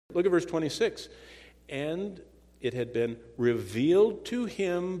Look at verse 26. And it had been revealed to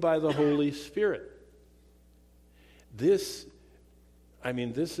him by the Holy Spirit. This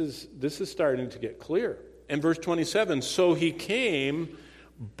is starting to get clear. And verse 27, so he came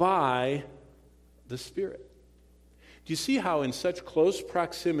by the Spirit. Do you see how in such close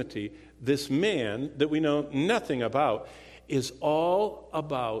proximity this man that we know nothing about is all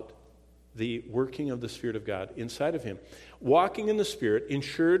about the working of the Spirit of God inside of him? Walking in the Spirit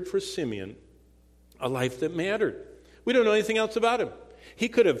ensured for Simeon a life that mattered. We don't know anything else about him. He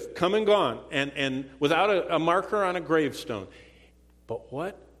could have come and gone and without a marker on a gravestone. But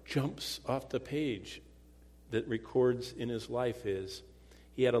what jumps off the page that records in his life is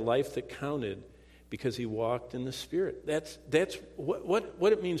he had a life that counted because he walked in the Spirit. That's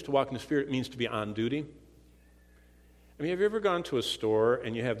what it means to walk in the Spirit. It means to be on duty. I mean, have you ever gone to a store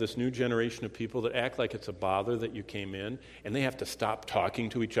and you have this new generation of people that act like it's a bother that you came in, and they have to stop talking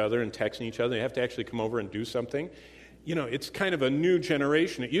to each other and texting each other. They have to actually come over and do something. You know, it's kind of a new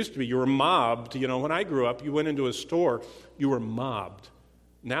generation. It used to be you were mobbed. You know, when I grew up, you went into a store, you were mobbed.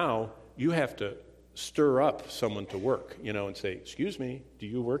 Now, you have to stir up someone to work, you know, and say, excuse me, do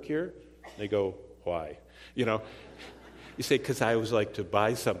you work here? They go, why? You know, you say, because I always like to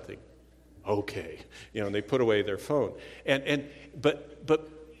buy something. Okay. You know, and they put away their phone. But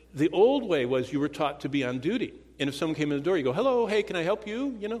the old way was you were taught to be on duty. And if someone came in the door, you go, hello, hey, can I help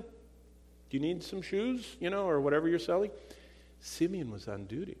you? You know, do you need some shoes, you know, or whatever you're selling? Simeon was on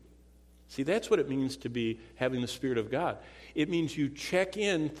duty. See, that's what it means to be having the Spirit of God. It means you check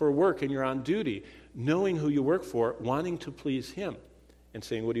in for work and you're on duty, knowing who you work for, wanting to please Him, and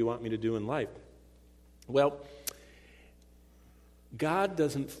saying, what do you want me to do in life? Well, God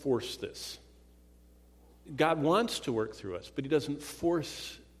doesn't force this. God wants to work through us, but He doesn't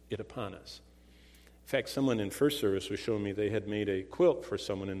force it upon us. In fact, someone in first service was showing me they had made a quilt for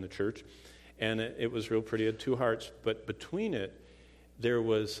someone in the church, and it was real pretty. It had two hearts, but between it, there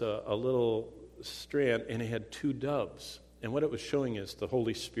was a little strand, and it had two doves. And what it was showing is the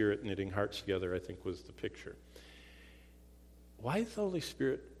Holy Spirit knitting hearts together, I think, was the picture. Why is the Holy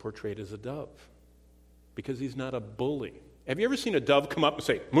Spirit portrayed as a dove? Because He's not a bully. Have you ever seen a dove come up and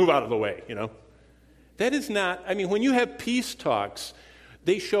say, move out of the way, you know? That is not, I mean, when you have peace talks,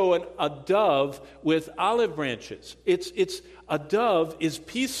 they show a dove with olive branches. It's a dove is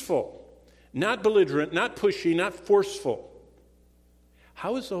peaceful, not belligerent, not pushy, not forceful.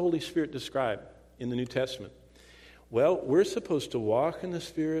 How is the Holy Spirit described in the New Testament? Well, we're supposed to walk in the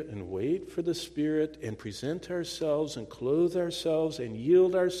Spirit and wait for the Spirit and present ourselves and clothe ourselves and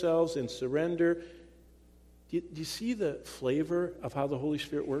yield ourselves and surrender. Do you see the flavor of how the Holy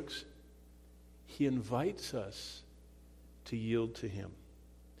Spirit works? He invites us to yield to Him.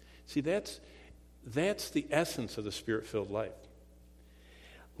 See, that's the essence of the Spirit-filled life.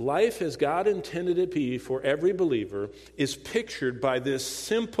 Life as God intended it to be for every believer is pictured by this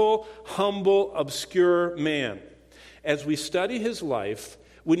simple, humble, obscure man. As we study his life,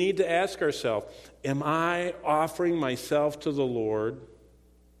 we need to ask ourselves, am I offering myself to the Lord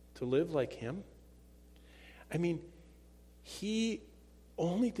to live like Him? I mean, he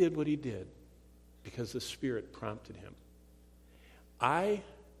only did what he did because the Spirit prompted him. I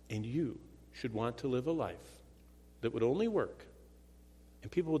and you should want to live a life that would only work.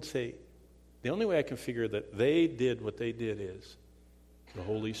 And people would say, the only way I can figure that they did what they did is the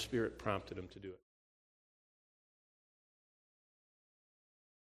Holy Spirit prompted them to do it.